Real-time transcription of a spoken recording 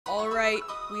right,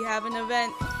 we have an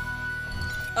event.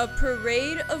 A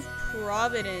parade of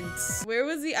Providence. Where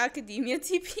was the academia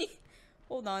TP?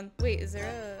 Hold on. Wait, is there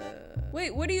a...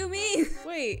 Wait, what do you mean?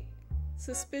 Wait.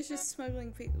 Suspicious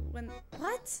smuggling when...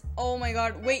 What? Oh my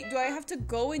god. Wait, do I have to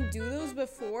go and do those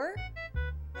before?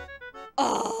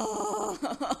 Oh.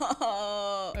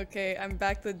 Okay, I'm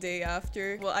back the day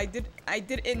after. Well, I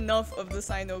did enough of the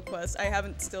Sino quest. I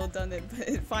haven't still done it, but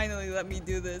it finally let me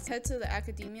do this. Head to the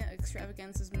Academia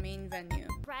Extravaganza's main venue.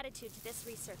 Gratitude to this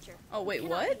researcher. Oh wait, He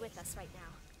what? cannot be with us right now.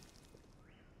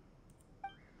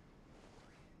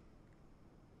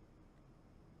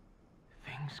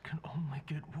 Things can only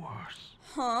get worse.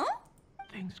 Huh?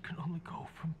 Things can only go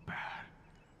from bad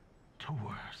to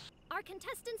worse. Our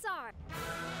contestants are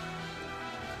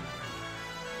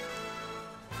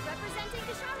representing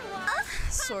Kasharua.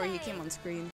 Sorry, he came on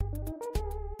screen.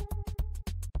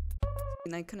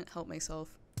 And I couldn't help myself.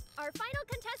 Our final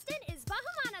contestant is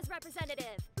Bahumana's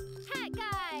representative, Hat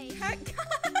Guy. Hat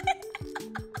Guy?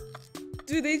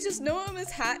 Do they just know him as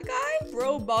Hat Guy?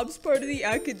 Bro, Bob's part of the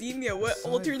Academia. What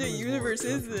alternate universe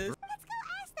is this? Let's go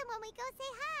ask them when we go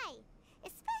say hi.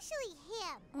 Especially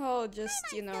him. Oh, just,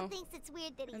 you know, Thinks it's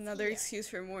weird that he's another here. excuse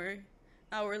for more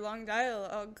hour-long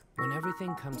dialogue. When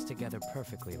everything comes together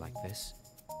perfectly like this,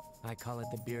 I call it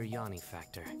the biryani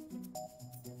factor.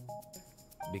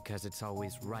 Because it's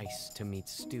always rice to meet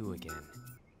stew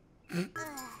again.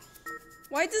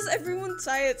 Why does everyone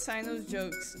sigh at Sino's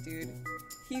jokes, dude?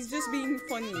 He's just being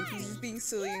funny. He's just being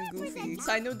silly and goofy.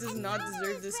 Sino does not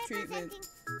deserve this treatment.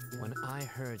 When I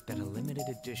heard that a limited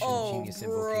edition Oh, Genius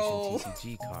bro.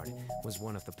 Invocation TCG card was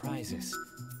one of the prizes,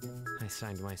 I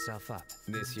signed myself up.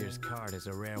 This year's card is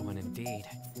a rare one indeed.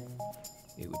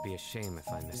 It would be a shame if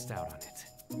I missed out on it.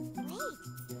 Wait,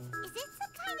 is it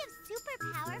some kind of super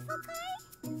powerful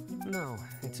card? No,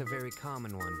 it's a very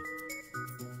common one.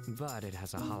 But it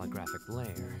has a holographic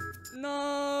layer.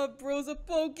 Nah, bro's a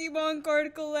Pokemon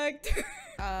card collector.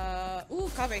 Ooh,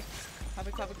 Kave.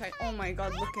 Kave. Oh my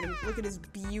god, look at him. Look at his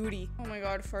beauty. Oh my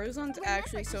god, Farzan's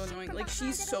actually so annoying. Like,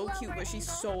 she's so cute, but she's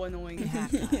so annoying.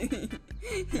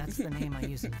 That's the name I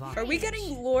use in Vox. Are we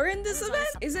getting lore in this event?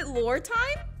 Is it lore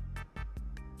time?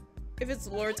 If it's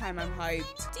lore time, I'm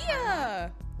hyped.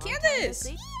 Dia!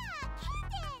 Candace!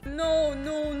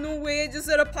 No way, I just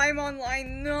said a Paimon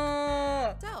line,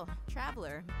 no! So,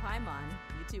 Traveler, Paimon,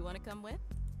 you two want to come with?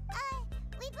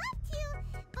 We'd love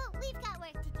to, but we've got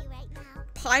work to do right now.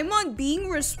 Paimon being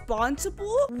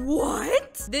responsible?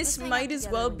 What? This Let's hang might out as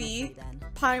together well when you're be free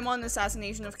then. Paimon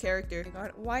assassination of character. Oh my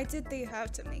god, why did they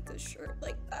have to make a shirt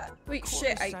like that? Wait,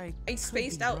 shit, I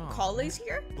spaced out. Kale's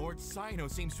here? Lord Sino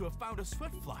seems to have found a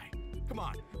swiftfly. Come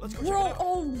on, let's go check Bro, it out.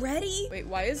 already? Wait,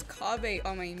 why is Kave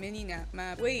on my mini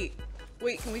map? Wait,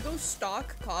 can we go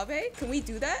stalk Kave? Can we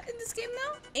do that in this game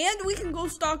now? And we can go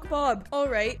stalk Bob. All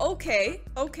right, okay,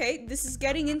 this is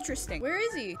getting interesting. Where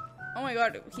is he? Oh my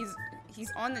god,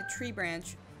 he's on the tree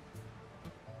branch.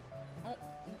 Oh,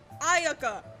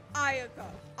 Ayaka,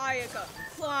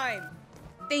 climb.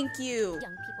 Thank you.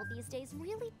 Young people these days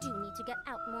really do need to get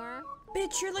out more.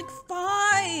 Bitch, you're like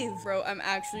 5! Bro, I'm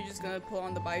actually just gonna pull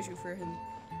on the Baiju for him.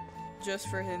 Just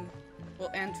for him. Well,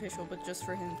 and Fischl, but just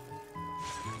for him.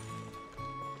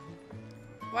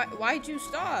 Why'd you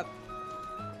stop?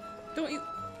 Don't you...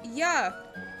 Yeah.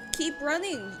 Keep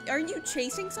running. Aren't you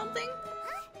chasing something?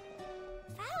 Huh?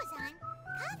 Frozen?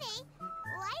 Kave,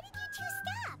 why did you two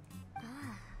stop?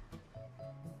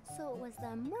 So it was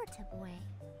the Murta boy.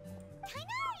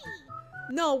 Kainari!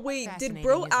 No, wait, did Fascinating,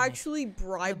 bro isn't it? actually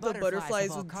bribe the butterflies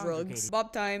have all with drugs? congregated.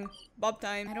 Bob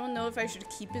time. I don't know if I should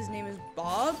keep his name as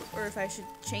Bob or if I should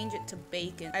change it to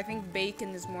Bacon. I think Bacon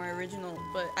is more original,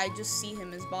 but I just see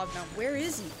him as Bob now. Where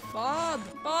is he? Bob!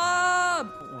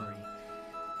 Don't worry.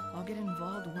 I'll get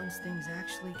involved once things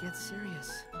actually get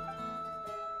serious.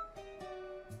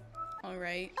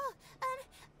 Alright. Oh,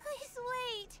 please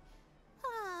wait.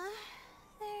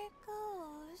 There it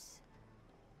goes.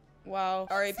 Wow.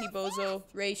 R.I.P. Bozo.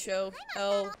 Ratio.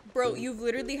 L. Bro, you've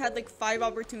literally had like 5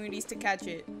 opportunities to catch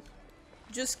it.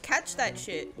 Just catch that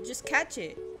shit. Just catch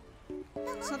it.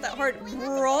 It's not that hard.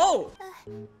 Bro!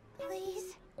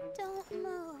 Please, don't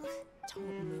move.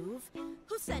 Don't move.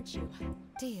 Who sent you?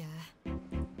 Dia.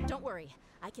 Don't worry,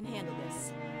 I can handle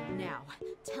this. Now,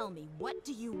 tell me, what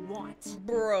do you want?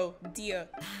 Bro. Dia.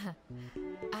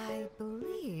 I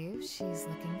believe she's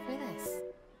looking for this.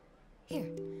 Here,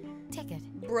 take it.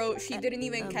 Bro, she didn't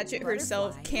even catch it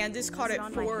herself. butterfly. Candace caught Is it it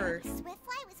on for my her.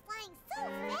 Swiftfly was flying so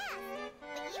fast,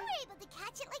 but you were able to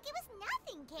catch it like it was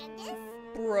nothing, Candace.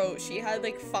 Bro, she had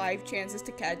like 5 chances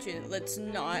to catch it. Let's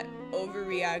not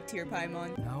overreact here,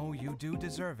 Paimon. No, you do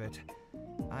deserve it.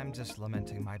 I'm just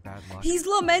lamenting my bad luck. He's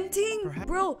lamenting? Perhaps-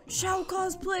 Bro, Shao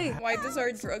cosplay. Why does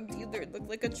our drug dealer look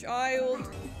like a child?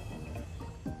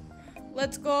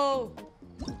 Let's go.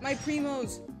 My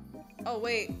primos. Oh,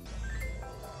 wait.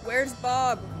 Where's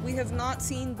Bob? We have not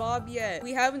seen Bob yet.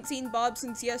 We haven't seen Bob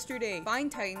since yesterday.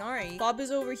 Fine, Tainari. Bob is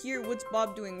over here. What's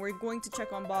Bob doing? We're going to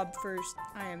check on Bob first.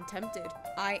 I am tempted.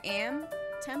 I am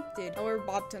tempted. Oh, we're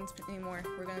Bob tempted anymore.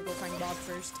 We're gonna go find Bob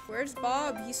first. Where's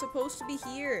Bob? He's supposed to be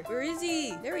here. Where is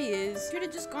he? There he is. Should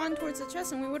have just gone towards the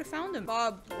chest and we would have found him.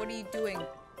 Bob, what are you doing?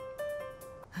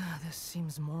 This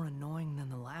seems more annoying than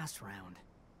the last round.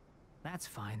 That's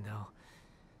fine, though.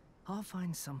 I'll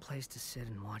find some place to sit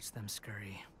and watch them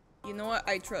scurry. You know what?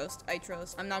 I trust.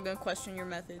 I'm not gonna question your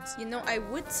methods. You know, I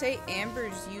would say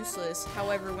Amber's useless.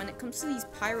 However, when it comes to these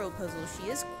pyro puzzles, she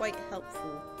is quite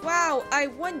helpful. Wow, I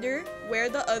wonder where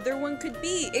the other one could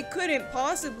be. It couldn't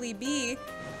possibly be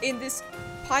in this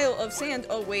pile of sand.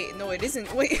 Oh, wait. No, it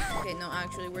isn't. Wait. Okay, no,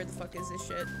 actually, where the fuck is this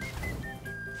shit?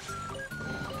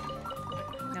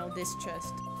 Now this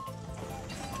chest.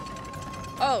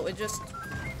 Oh, it just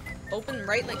opened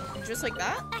right just like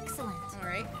that? Excellent.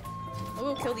 Alright.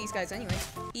 We'll kill these guys anyway.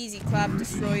 Easy clap,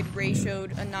 destroyed,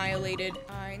 ratioed, annihilated.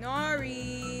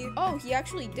 Ainari. Oh, he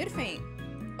actually did faint.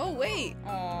 Oh, wait.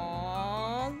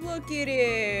 Aww, look at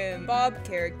him. Bob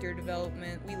character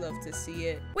development. We love to see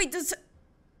it. Wait, does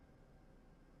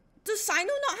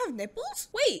Sino not have nipples?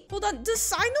 Wait, hold on. Does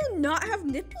Sino not have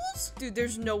nipples? Dude,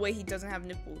 there's no way he doesn't have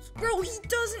nipples. Bro, he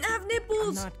doesn't have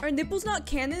nipples. Are nipples not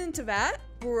canon into that?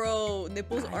 Bro,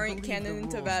 nipples aren't canon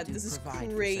into that. This is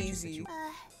crazy.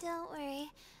 Don't worry.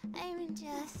 I'm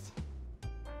just...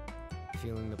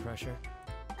 Feeling the pressure?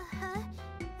 Uh-huh.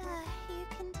 You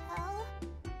can tell?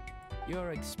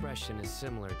 Your expression is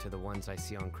similar to the ones I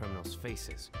see on criminals'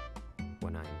 faces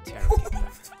when I interrogate them.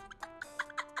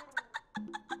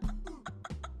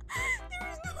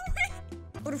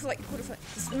 Butterfly, butterfly.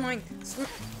 This is mine.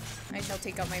 I shall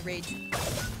take out my rage.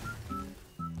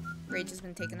 Rage has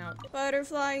been taken out.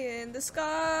 Butterfly in the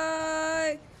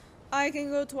sky. I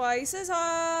can go twice as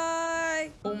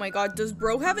high. Oh my god, does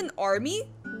bro have an army?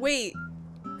 Wait.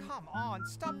 Come on,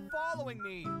 stop following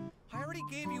me. I already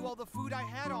gave you all the food I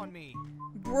had on me.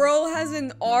 Bro has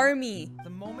an army. The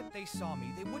moment they saw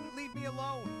me, they wouldn't leave me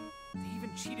alone. They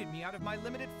even cheated me out of my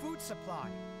limited food supply.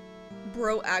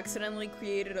 Bro accidentally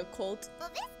created a cult.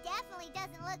 Well, this definitely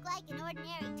doesn't look like an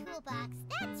ordinary toolbox,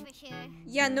 that's for sure.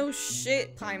 Yeah, no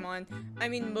shit, Paimon. I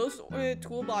mean, most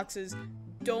toolboxes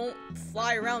don't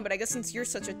fly around, but I guess since you're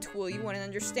such a tool, you wouldn't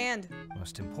understand.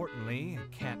 Most importantly,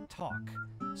 it can't talk,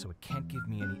 so it can't give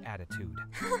me any attitude.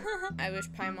 I wish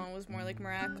Paimon was more like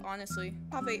Marak, honestly.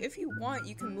 Pave, if you want,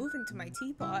 you can move into my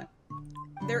teapot.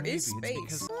 There is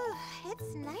space.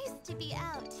 It's nice to be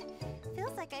out.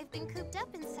 Feels like I've been cooped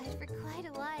up inside for quite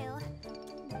a while.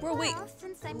 Bro, wait. Well,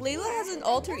 since I'm Layla here, has an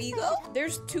alter ego?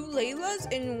 There's 2 Laylas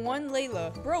and 1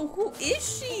 Layla. Bro, who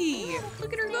is she?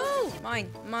 Look at her go.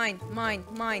 Mine, mine, mine,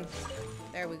 mine.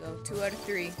 There we go. 2 out of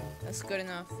 3. That's good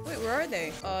enough. Wait, where are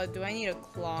they? Do I need to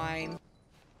climb?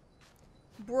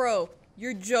 Bro,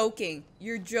 you're joking.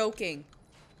 You're joking.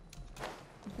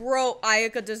 Bro,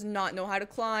 Ayaka does not know how to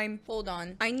climb. Hold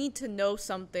on. I need to know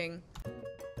something.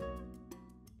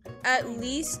 At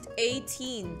least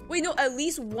 18. Wait, no, at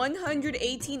least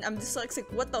 118. I'm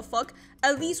dyslexic. What the fuck?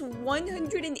 At least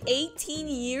 118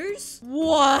 years?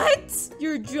 What?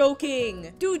 You're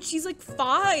joking. Dude, she's like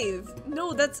 5.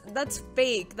 No, that's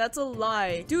fake. That's a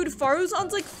lie. Dude,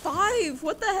 Faruzan's like 5.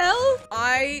 What the hell?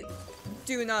 I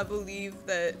do not believe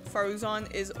that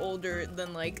Faruzan is older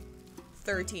than like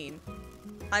 13.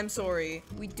 I'm sorry.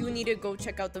 We do need to go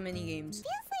check out the minigames. Feels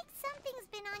like something's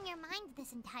been on your mind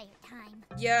this entire time.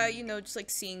 Yeah, you know, just like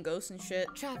seeing ghosts and shit.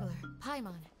 Traveler,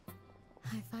 Paimon.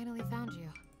 I finally found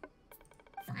you.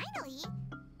 Finally?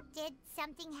 Did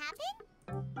something happen?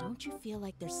 Don't you feel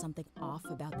like there's something off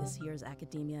about this year's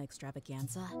Academia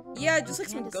Extravaganza? Yeah, just like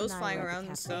some Candace ghosts and I flying were at the around and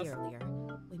cafe stuff. Earlier.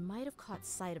 We might have caught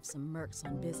sight of some mercs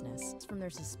on business. From their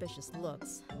suspicious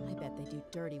looks, I bet they do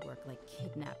dirty work like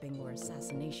kidnapping or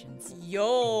assassinations.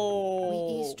 Yo! We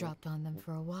eavesdropped on them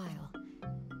for a while.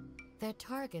 Their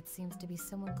target seems to be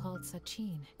someone called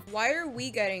Sachin. Why are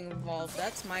we getting involved?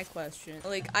 That's my question.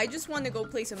 Like, I just want to go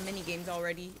play some minigames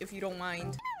already, if you don't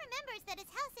mind. He remembers that his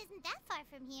house isn't that far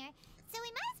from here, so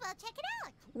we might as well check it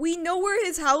out. We know where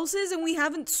his house is and we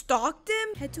haven't stalked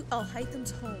him? Head to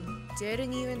Al-Haytham's home.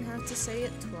 Didn't even have to say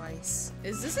it twice.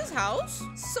 Is this his house?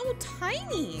 So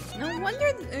tiny. No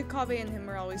wonder Kaveh and him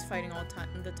are always fighting all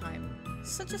the time.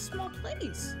 Such a small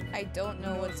place. I don't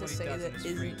know what to say that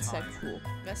isn't sexual.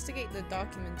 Investigate the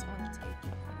documents on tape.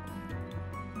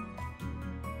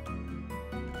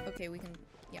 Okay, we can,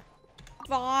 yeah.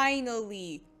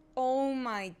 Finally. Oh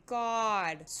my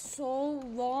god. So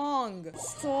long.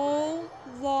 So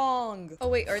long. Oh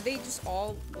wait, are they just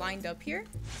all lined up here?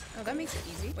 Oh, that makes it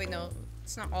easy. Wait, no.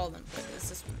 It's not all of them. It's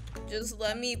this one. Just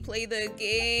let me play the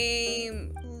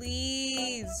game.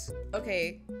 Please.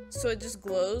 Okay. So it just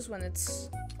glows when it's...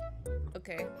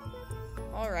 Okay.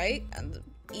 Alright. And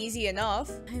easy enough.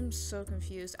 I'm so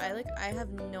confused. I have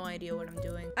no idea what I'm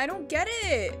doing. I don't get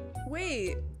it.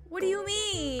 Wait. What do you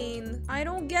mean? I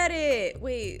don't get it.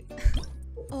 Wait.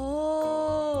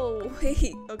 Oh,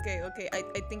 wait. Okay, okay.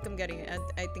 I think I'm getting it.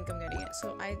 I think I'm getting it.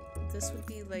 So this would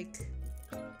be like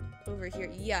over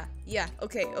here. Yeah, yeah.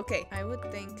 Okay, okay. I would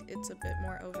think it's a bit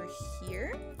more over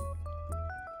here.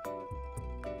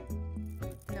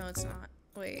 No, it's not.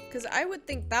 Wait, because I would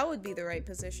think that would be the right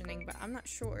positioning, but I'm not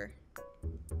sure.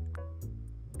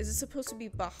 Is it supposed to be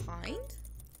behind?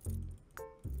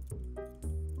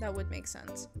 That would make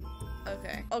sense.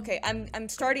 Okay. Okay, I'm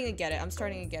starting to get it. I'm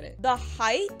starting to get it. The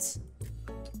height?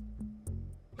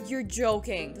 You're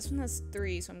joking. This one has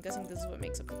 3, so I'm guessing this is what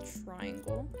makes up a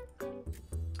triangle.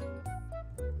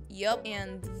 Yup.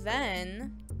 And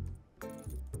then...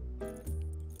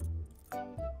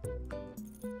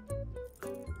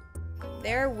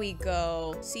 There we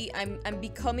go. See, I'm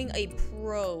becoming a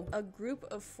pro. A group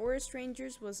of forest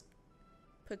rangers was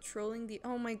patrolling the...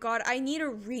 Oh my god, I need a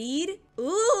read?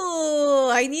 Ooh,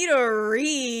 I need a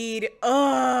read.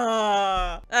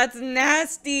 Ugh, that's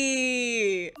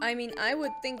nasty. I mean, I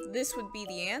would think this would be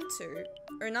the answer.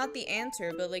 Or not the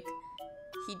answer, but like,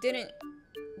 he didn't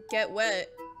get wet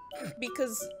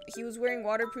because he was wearing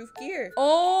waterproof gear.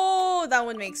 Oh, that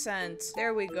would make sense.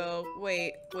 There we go.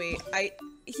 Wait.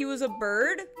 He was a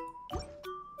bird?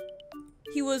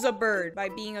 He was a bird by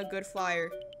being a good flyer.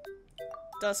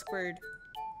 Dusk bird.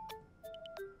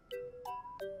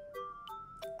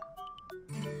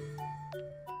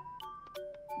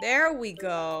 There we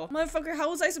go. Motherfucker, how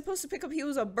was I supposed to pick up he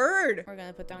was a bird? We're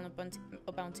gonna put down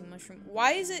a bouncing mushroom.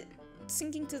 Why is it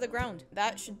sinking to the ground?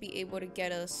 That should be able to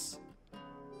get us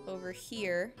over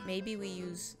here. Maybe we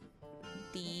use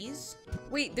these.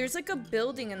 Wait, there's like a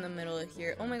building in the middle of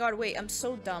here. Oh my god, wait, I'm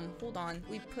so dumb. Hold on.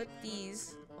 We put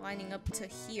these lining up to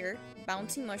here.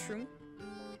 Bouncing mushroom.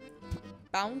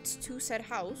 Bounce to said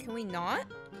house. Can we not?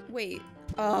 Wait.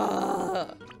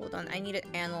 Hold on, I need to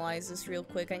analyze this real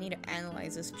quick. I need to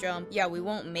analyze this jump. Yeah, we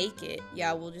won't make it.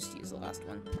 Yeah, we'll just use the last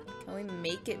one. Can we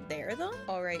make it there, though?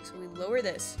 Alright, so we lower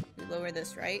this. We lower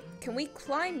this, right? Can we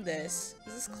climb this?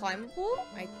 Is this climbable?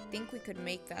 I think we could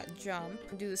make that jump.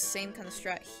 Do the same kind of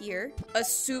strat here.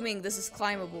 Assuming this is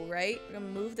climbable, right? We're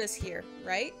gonna move this here,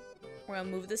 right? We're gonna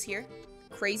move this here.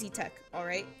 Crazy tech,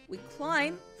 alright? We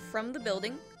climb from the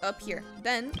building up here.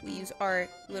 Then we use our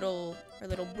little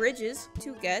bridges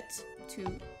to get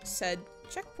to said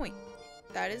checkpoint.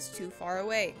 That is too far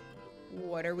away.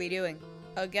 What are we doing?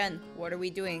 Again, what are we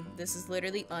doing? This is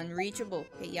literally unreachable.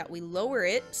 Okay, yeah, we lower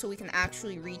it so we can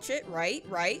actually reach it, right?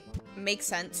 Right? Makes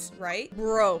sense, right?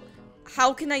 Bro,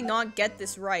 how can I not get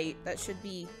this right? That should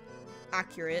be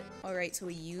accurate. Alright, so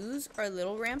we use our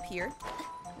little ramp here,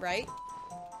 right?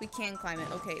 We can climb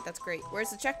it. Okay, that's great. Where's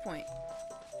the checkpoint?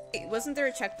 Wait, wasn't there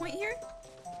a checkpoint here?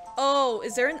 Oh,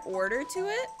 is there an order to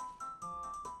it?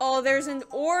 Oh, there's an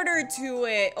order to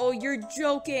it. Oh, you're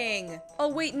joking. Oh,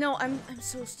 wait, no, I'm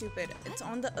so stupid. It's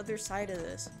on the other side of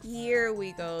this. Here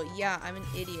we go. Yeah, I'm an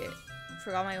idiot.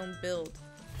 Forgot my own build.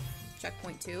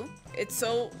 Checkpoint 2. It's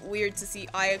so weird to see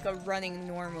Ayaka running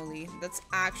normally. That's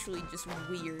actually just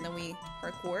weird. Then we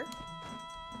parkour.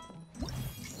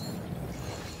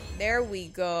 There we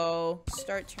go.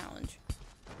 Start challenge.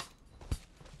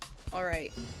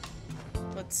 Alright.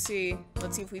 Let's see.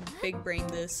 Let's see if we big brain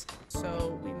this.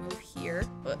 So we move here.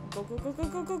 Go, go, go, go,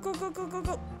 go, go, go, go, go, go,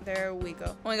 go. There we go.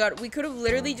 Oh my god, we could have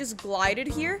literally just glided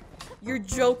here. You're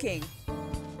joking.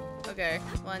 Okay.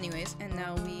 Well, anyways. And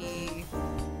now we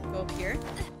go up here.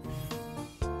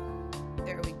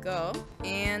 There we go.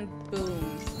 And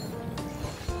boom.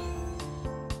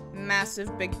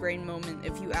 Massive big brain moment,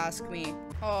 if you ask me.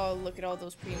 Oh, look at all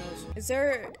those primos. Is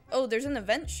there... Oh, there's an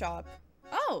event shop.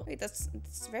 Oh, wait, that's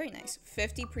very nice.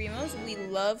 50 primos. We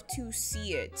love to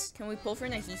see it. Can we pull for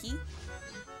Nahihi?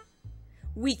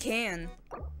 We can.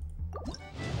 Come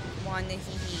on,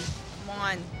 Nahihi. Come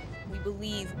on. We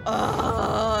believe.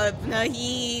 Oh,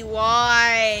 Nahi,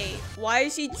 why? Why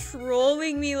is she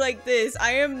trolling me like this?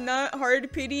 I am not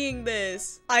hard pitying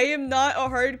this. I am not a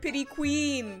hard pity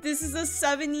queen. This is a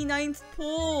 79th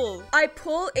pull. I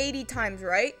pull 80 times,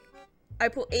 right? I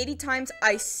pull 80 times.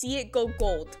 I see it go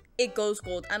gold. It goes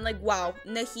gold. I'm like, wow,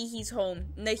 Nahihi's home.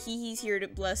 Nahihi's here to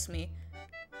bless me.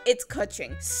 It's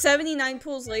kaching. 79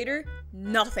 pulls later,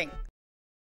 nothing.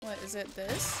 What is it?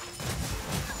 This?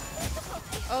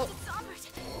 Oh.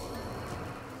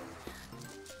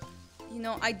 You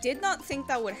know, I did not think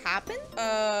that would happen.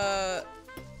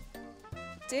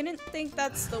 Didn't think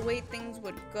that's the way things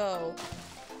would go.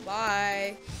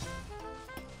 Bye.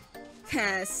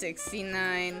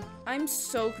 69. I'm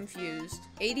so confused.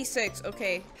 86.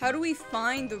 Okay. How do we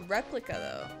find the replica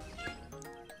though?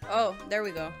 Oh, there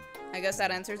we go. I guess that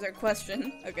answers our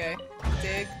question. Okay.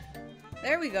 Dig.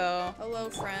 There we go. Hello,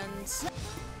 friends.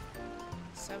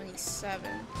 77.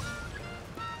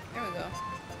 There we go.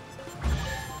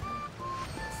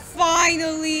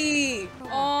 Finally!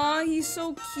 Aw, he's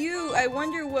so cute. I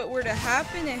wonder what were to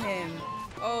happen to him.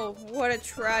 Oh, what a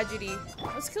tragedy.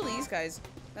 Let's kill these guys.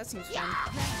 That seems fun.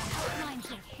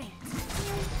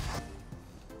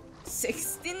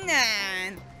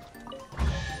 69.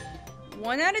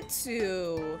 1 out of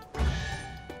 2.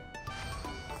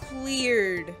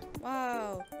 Cleared.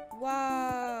 Wow.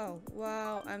 Wow.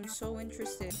 Wow. I'm so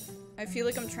interested. I feel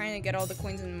like I'm trying to get all the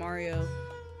coins in Mario.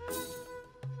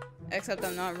 Except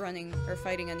I'm not running or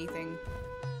fighting anything.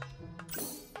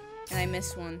 And I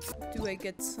missed one. Do I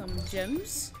get some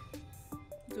gems?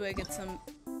 Do I get some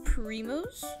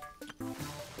primos?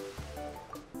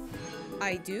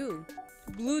 I do.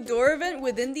 Blue door event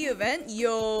within the event?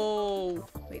 Yo!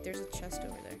 Wait, there's a chest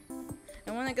over there.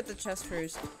 I want to get the chest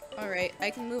first. Alright, I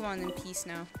can move on in peace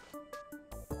now.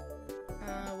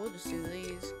 We'll just do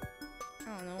these.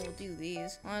 I don't know, we'll do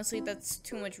these. Honestly, that's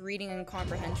too much reading and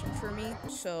comprehension for me,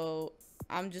 so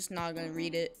I'm just not gonna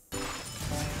read it.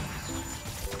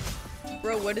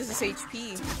 Bro, what is this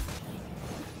HP?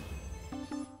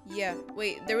 Yeah,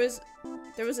 wait, there was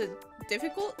a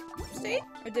difficult state?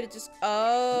 Or did it just—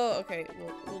 oh, okay,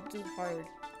 we'll do hard.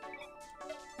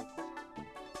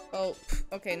 Oh,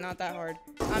 okay, not that hard.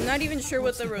 I'm not even sure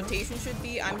what the rotation should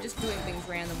be. I'm just doing things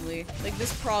randomly. Like,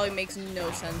 this probably makes no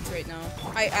sense right now.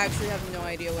 I actually have no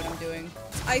idea what I'm doing.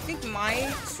 I think my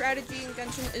strategy in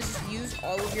Genshin is just use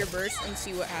all of your bursts and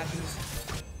see what happens.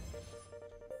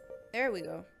 There we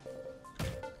go.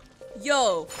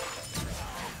 Yo!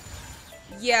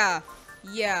 Yeah.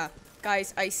 Yeah.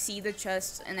 Guys, I see the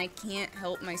chests and I can't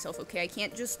help myself, okay? I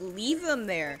can't just leave them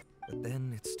there. But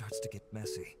then it starts to get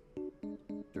messy.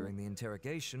 During the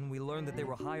interrogation, we learned that they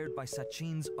were hired by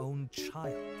Sachin's own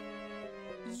child.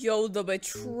 Yo, the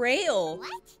betrayal.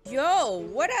 What? Yo,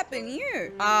 what happened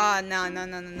here? Ah, no,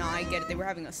 I get it. They were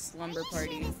having a slumber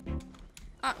party.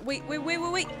 Wait.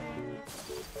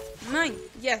 Mine.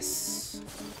 Yes.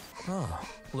 Oh,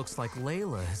 looks like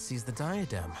Layla has seized the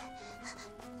diadem.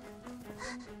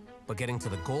 But getting to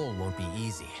the goal won't be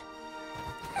easy.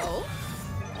 Oh?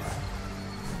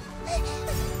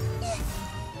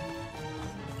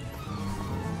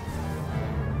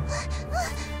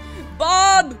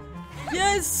 Bob!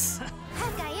 Yes!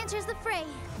 That guy enters the fray.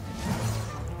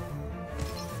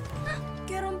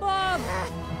 Get him, Bob!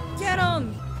 Get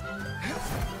him!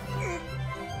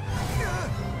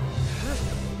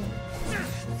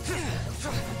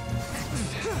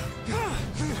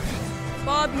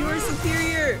 Bob, you are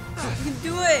superior! You can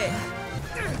do it!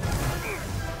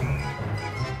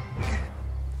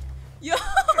 Yo!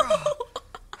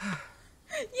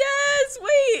 Yes!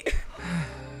 Wait!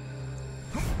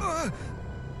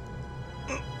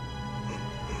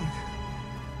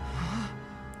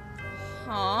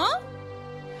 Huh?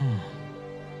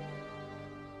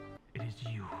 It is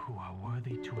you who are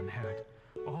worthy to inherit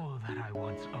all that I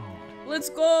once owned. Let's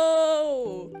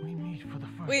go! We meet for the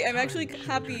first Wait, I'm time, actually children.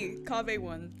 happy Kaveh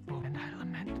won. And I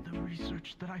lament the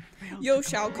research that I failed Yo, to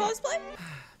Shao complete. cosplay?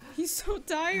 He's so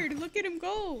tired. Look at him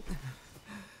go.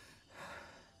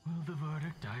 Will the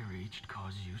verdict I reached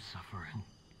cause you suffering?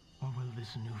 Or will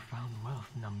this newfound wealth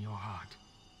numb your heart?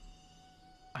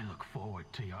 I look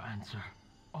forward to your answer.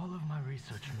 All of my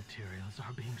research materials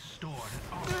are being stored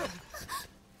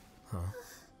at all.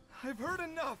 I've heard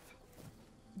enough!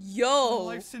 Yo!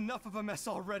 My life's enough of a mess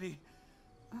already.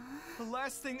 The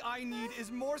last thing I need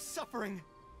is more suffering.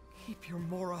 Keep your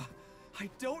Mora. I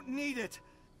don't need it.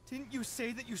 Didn't you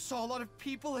say that you saw a lot of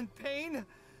people in pain?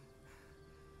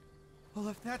 Well,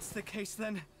 if that's the case,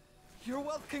 then your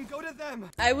wealth can go to them.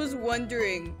 I was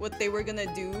wondering what they were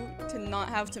gonna do to not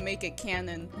have to make it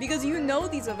canon. Because you know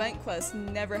these event quests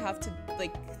never have to,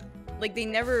 like they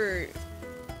never,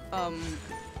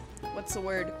 what's the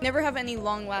word? Never have any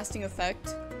long-lasting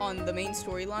effect on the main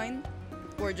storyline.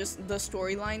 Or just the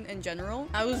storyline in general.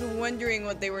 I was wondering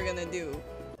what they were gonna do.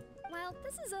 Well,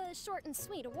 this is a short and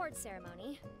sweet award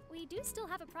ceremony. We do still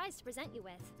have a prize to present you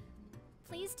with.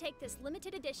 Please take this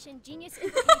limited edition Genius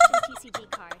Invocation TCG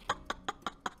card.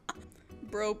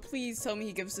 Bro, please tell me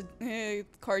he gives a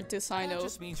card to Sino. That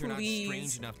just means you're not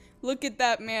strange enough. Look at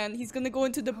that man. He's gonna go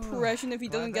into depression if he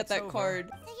doesn't get that card.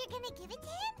 So you're gonna give it to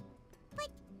him? But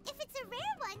if it's a rare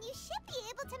one, you should be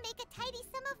able to make a tidy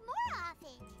sum of more off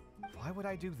it. Why would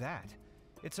I do that?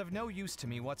 It's of no use to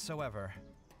me whatsoever.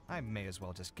 I may as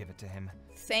well just give it to him.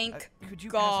 Thank could you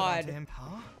God. pass it on to him?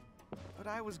 Huh? But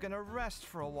I was gonna rest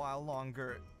for a while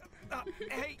longer.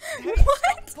 Hey,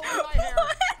 what? Stop pulling my hair.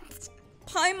 What?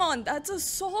 Paimon, that's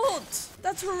assault.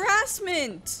 That's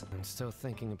harassment. I'm still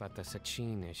thinking about the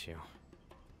Sachin issue.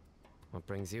 What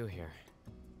brings you here?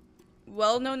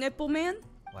 Well, no nipple man?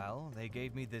 Well, they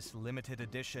gave me this limited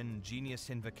edition Genius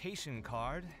Invocation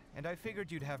card, and I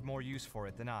figured you'd have more use for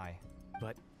it than I.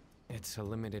 But it's a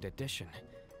limited edition.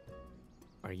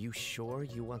 Are you sure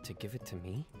you want to give it to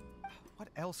me? What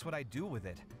else would I do with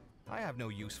it? I have no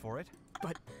use for it.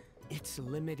 But it's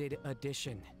limited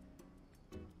edition.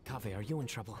 Kaveh, are you in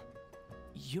trouble?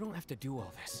 You don't have to do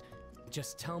all this.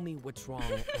 Just tell me what's wrong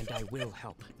and I will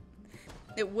help.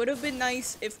 It would have been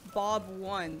nice if Bob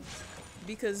won,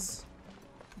 because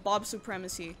Bob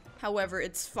supremacy. However,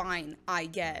 it's fine, I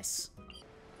guess.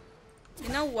 You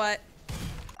know what?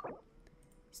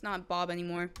 It's not Bob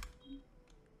anymore.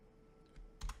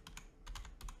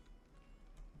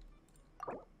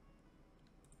 You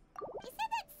said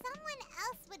that someone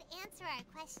else would answer our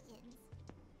questions.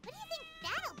 What do you think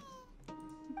that'll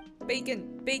be?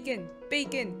 Bacon, bacon,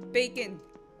 bacon, bacon.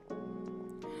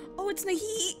 Oh, it's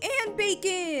Nahi and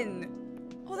bacon!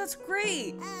 Oh, that's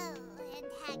great! Oh, and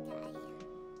Hat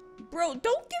Guy. Bro,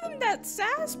 don't give him that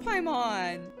sass,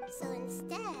 Paimon! So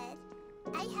instead,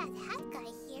 I had Hat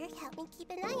Guy here help me keep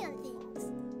an eye on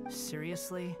things.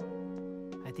 Seriously?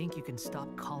 I think you can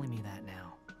stop calling me that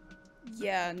now.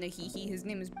 Yeah, Nahihi, his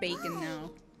name is Bacon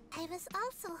now. I was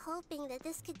also hoping that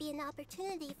this could be an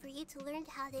opportunity for you to learn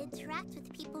how to interact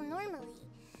with people normally.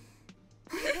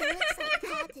 But it looks like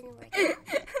that didn't work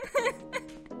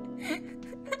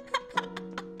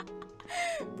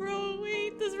out. Bro,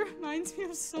 wait, this reminds me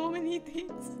of so many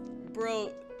things.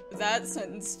 Bro, that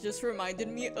sentence just reminded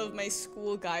me of my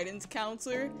school guidance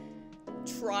counselor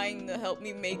trying to help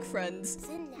me make friends.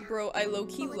 Bro, I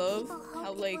low-key love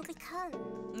how, like,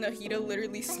 Nahida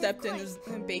literally stepped in as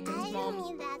Bacon's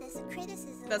mom.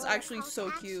 That's actually so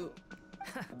cute.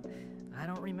 I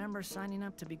don't remember signing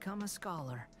up to become a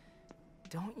scholar.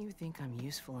 Don't you think I'm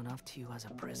useful enough to you as a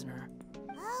prisoner?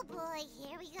 Oh boy,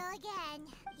 here we go again.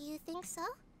 You think so?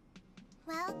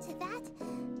 Well, to that,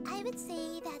 I would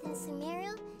say that in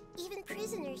Sumeru, even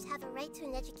prisoners have a right to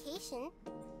an education.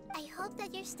 I hope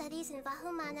that your studies in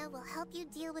Vahumana will help you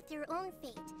deal with your own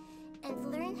fate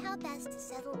and learn how best to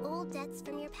settle old debts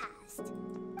from your past.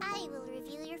 I will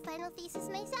reveal your final thesis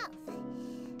myself.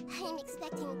 I'm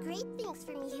expecting great things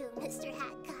from you, Mr.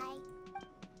 Hat Guy.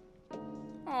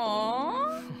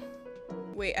 Aww.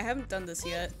 Wait, I haven't done this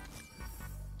yet.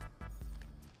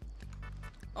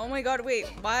 Oh my god, wait,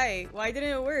 why? Why didn't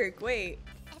it work? Wait.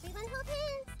 Everyone hold hands.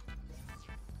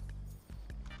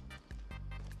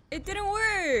 It didn't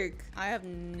work! I have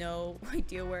no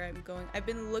idea where I'm going. I've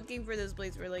been looking for this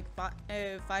place for like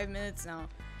 5 minutes now.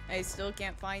 I still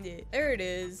can't find it. There it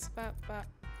is. What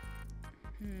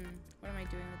am I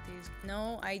doing with these?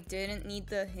 No, I didn't need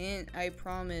the hint. I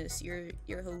promise. You're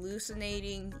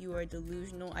hallucinating. You are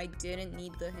delusional. I didn't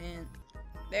need the hint.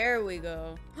 There we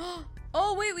go.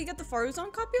 Oh wait, we got the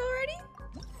Faruzan copy already?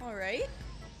 Alright.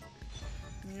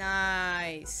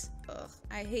 Nice. Ugh,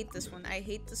 I hate this one. I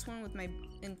hate this one with my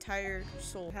entire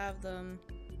soul. Have them.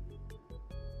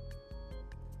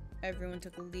 Everyone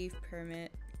took a leave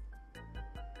permit.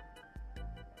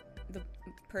 The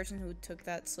person who took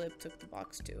that slip took the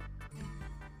box too.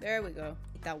 There we go.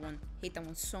 Hate that one. Hate that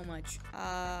one so much.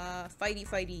 Fighty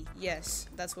fighty. Yes,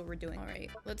 that's what we're doing.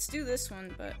 Alright, let's do this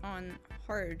one, but on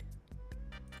hard.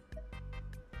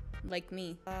 Like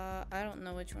me. I don't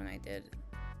know which one I did.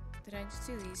 Did I just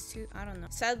do these two? I don't know.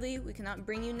 Sadly, we cannot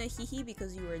bring you Nahihi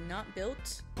because you are not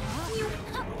built.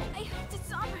 I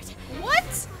dishonored.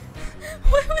 What?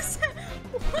 What was that?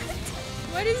 What?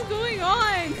 What is going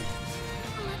on?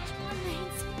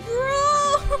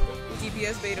 Bro!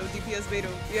 DPS Beto, DPS Beto.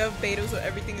 You have Beto, so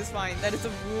everything is fine. That is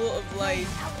a rule of life.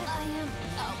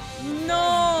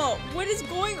 No! What is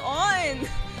going on?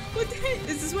 What the heck?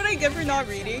 Is this what I get for not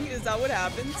reading? Is that what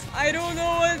happens? I don't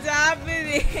know what's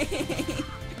happening.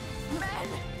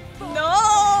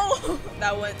 No!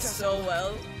 That went so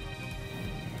well.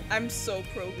 I'm so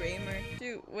pro gamer.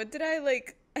 Dude, what did I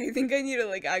like? I think I need to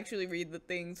like actually read the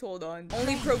things. Hold on.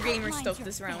 Only pro gamer stuff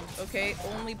this round, okay?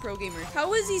 Only pro gamer.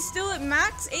 How is he still at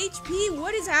max HP?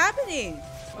 What is happening?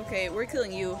 Okay, we're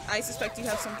killing you. I suspect you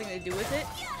have something to do with it,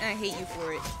 and I hate you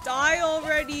for it. Die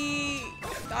already!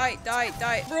 Die, die,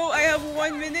 die. Bro, I have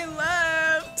 1 minute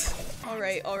left.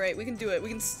 Alright, we can do it. We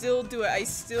can still do it. I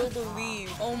still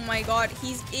believe. Oh my god,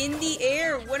 he's in the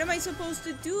air. What am I supposed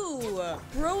to do?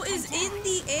 Bro is in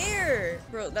the air.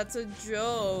 Bro, that's a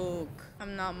joke.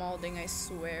 I'm not molding, I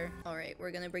swear. Alright,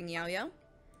 we're gonna bring Yao Yao.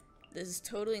 This is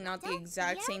totally not the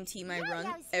exact same team I run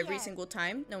every single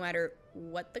time, no matter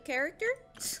what the character.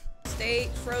 Stay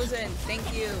frozen. Thank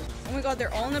you. Oh my god,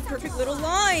 they're all in a perfect little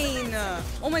line.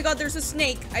 Oh my god, there's a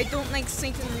snake. I don't like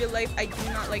snakes in real life. I do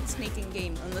not like snake in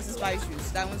game, unless it's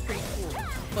Baiju's. That one's pretty cool,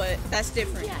 but that's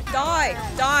different. Die,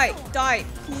 die, die.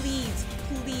 Please,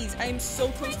 please. I am so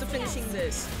close to finishing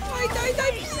this. Die, die,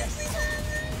 die. Please, please.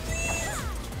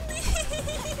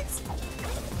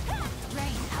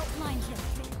 Rain, outline him.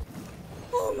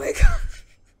 Oh my god.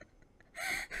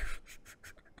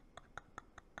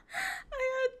 I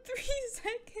had 3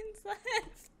 seconds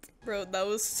left. Bro, that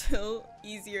was still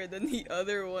easier than the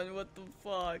other one. What the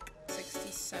fuck?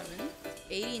 67.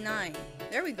 89.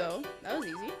 There we go. That was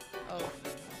easy. Oh,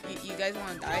 you guys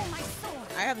want to die?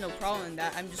 I have no problem in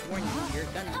that. I'm just warning you.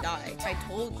 You're gonna die. I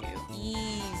told you.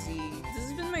 Easy. This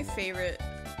has been my favorite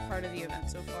part of the event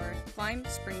so far. Climb,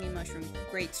 springy mushroom.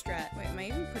 Great strat. Wait, am I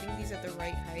even putting these at the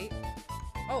right height?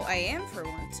 Oh, I am for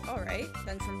once. Alright.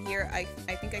 Then from here, I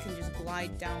think I can just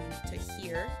glide down to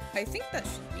here. I think that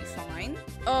should be fine.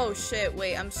 Oh shit,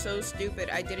 wait, I'm so stupid.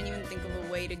 I didn't even think of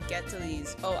a way to get to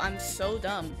these. Oh, I'm so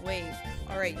dumb. Wait.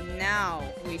 Alright, now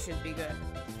we should be good.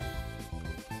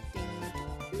 Ding.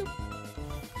 Loop.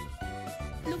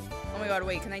 Loop. Oh my god,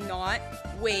 wait, can I not?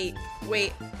 Wait,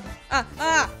 wait.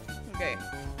 Ah! Okay.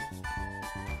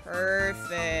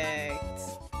 Perfect.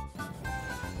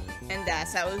 And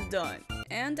that's how it's done.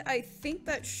 And I think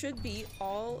that should be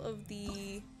all of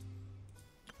the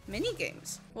mini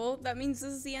games. Well, that means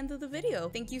this is the end of the video.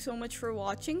 Thank you so much for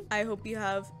watching. I hope you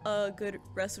have a good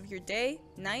rest of your day,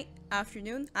 night,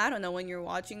 afternoon. I don't know when you're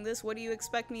watching this. What do you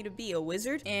expect me to be, a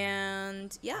wizard?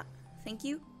 And yeah, thank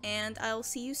you. And I'll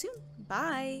see you soon.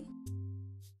 Bye.